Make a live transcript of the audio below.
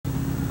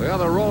Well,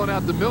 they're rolling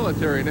out the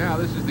military now.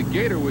 This is the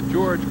Gator with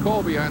George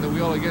Cole behind the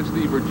wheel against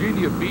the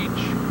Virginia Beach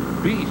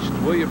Beast.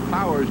 William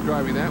Powers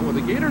driving that one.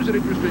 The Gator's an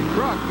interesting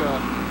truck.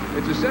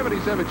 It's a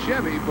 77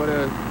 Chevy, but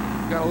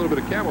got a little bit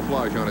of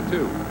camouflage on it,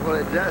 too. Well,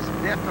 it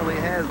definitely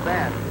has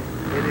that.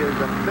 It is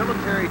a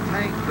military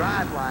tank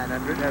driveline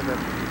under it. Has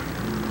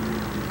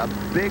a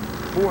big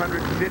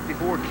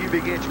 454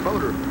 cubic inch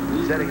motor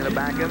setting in the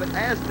back of it,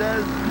 as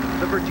does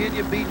the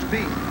Virginia Beach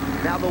Beast.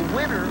 Now, the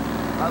winner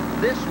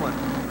of this one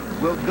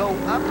will go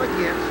up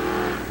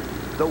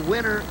against the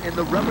winner in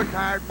the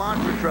rubber-tired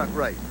monster truck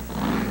race.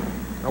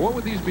 Now, what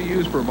would these be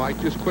used for, Mike?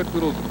 Just quick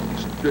little,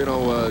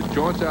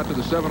 jaunts out to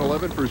the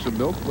 7-Eleven for some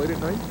milk late at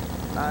night?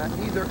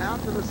 Either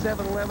out to the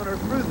 7-Eleven or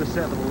through the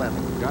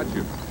 7-Eleven. Got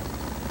you.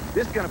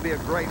 This is going to be a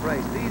great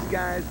race. These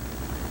guys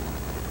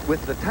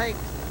with the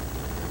tanks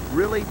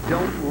really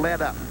don't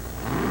let up.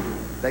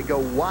 They go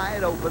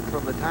wide open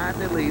from the time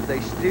they leave.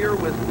 They steer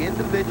with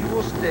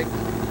individual sticks,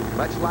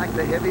 much like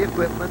the heavy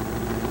equipment,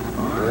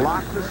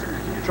 lock the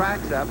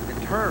tracks up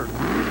and turn.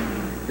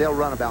 They'll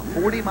run about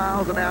 40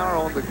 miles an hour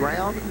on the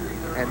ground,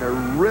 and they're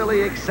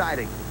really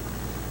exciting.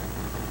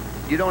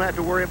 You don't have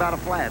to worry about a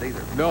flat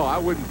either. No, I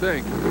wouldn't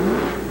think.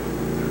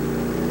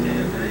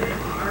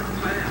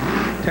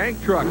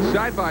 Tank trucks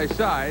side by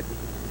side.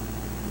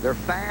 They're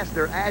fast,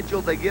 they're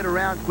agile, they get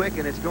around quick,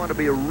 and it's going to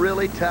be a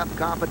really tough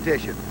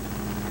competition.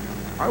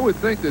 I would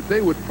think that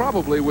they would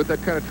probably, with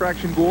that kind of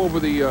traction, go over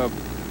the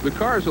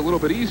cars a little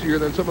bit easier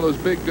than some of those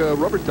big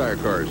rubber tire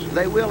cars.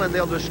 They will, and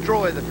they'll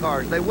destroy the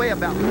cars. They weigh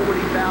about 40,000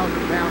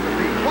 pounds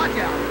apiece. Watch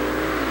out.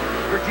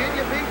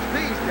 Virginia Beach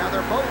Beast. Now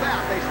they're both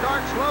out. They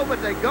start slow,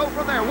 but they go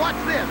from there. Watch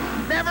this.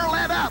 Never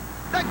let up.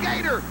 The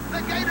Gator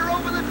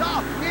over the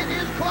top. It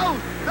is close.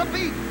 The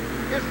Beast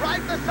is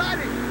right beside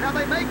it. Now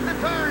they make the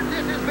turn.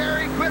 This is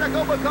very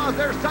critical because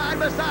they're side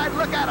by side.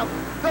 Look at them.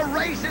 The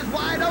race is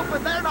wide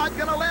open. They're not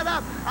going to let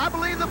up. I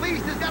believe the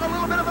Beast has got a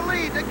little bit of a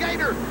lead. The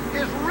Gator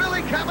is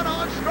really coming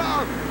on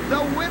strong. The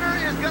winner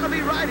is going to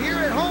be right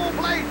here at home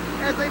plate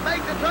as they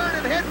make the turn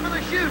and head for the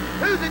chute.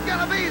 Who's it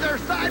going to be?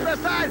 They're side by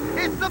side.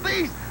 It's the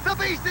Beast. The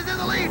Beast is in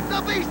the lead.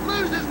 The Beast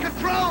loses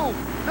control.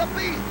 The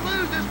Beast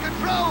loses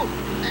control.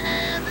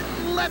 And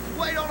let's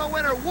wait on a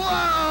winner.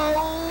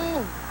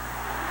 Whoa!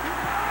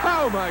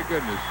 Oh, my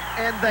goodness.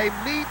 And they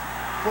meet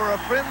for a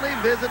friendly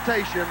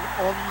visitation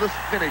on the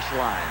finish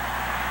line.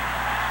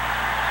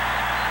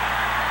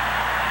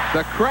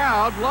 The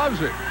crowd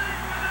loves it.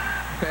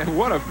 And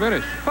what a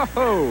finish.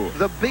 Oh.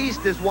 The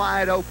Beast is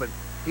wide open.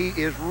 He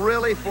is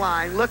really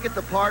flying. Look at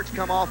the parts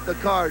come off the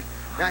cars.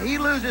 Now, he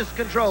loses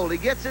control. He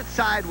gets it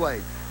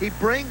sideways. He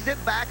brings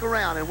it back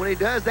around. And when he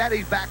does that,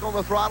 he's back on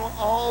the throttle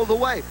all the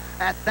way.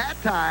 At that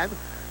time,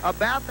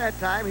 about that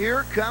time,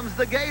 here comes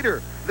the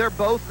Gator. They're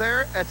both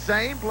there at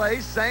same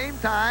place, same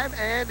time,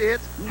 and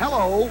it's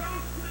hello.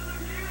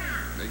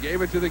 They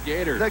gave it to the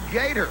Gator. The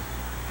Gator.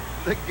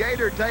 The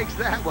Gator takes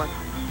that one.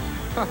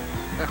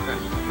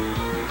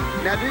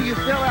 Now, do you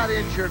fill out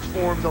insurance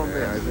forms on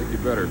this? I think you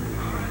better.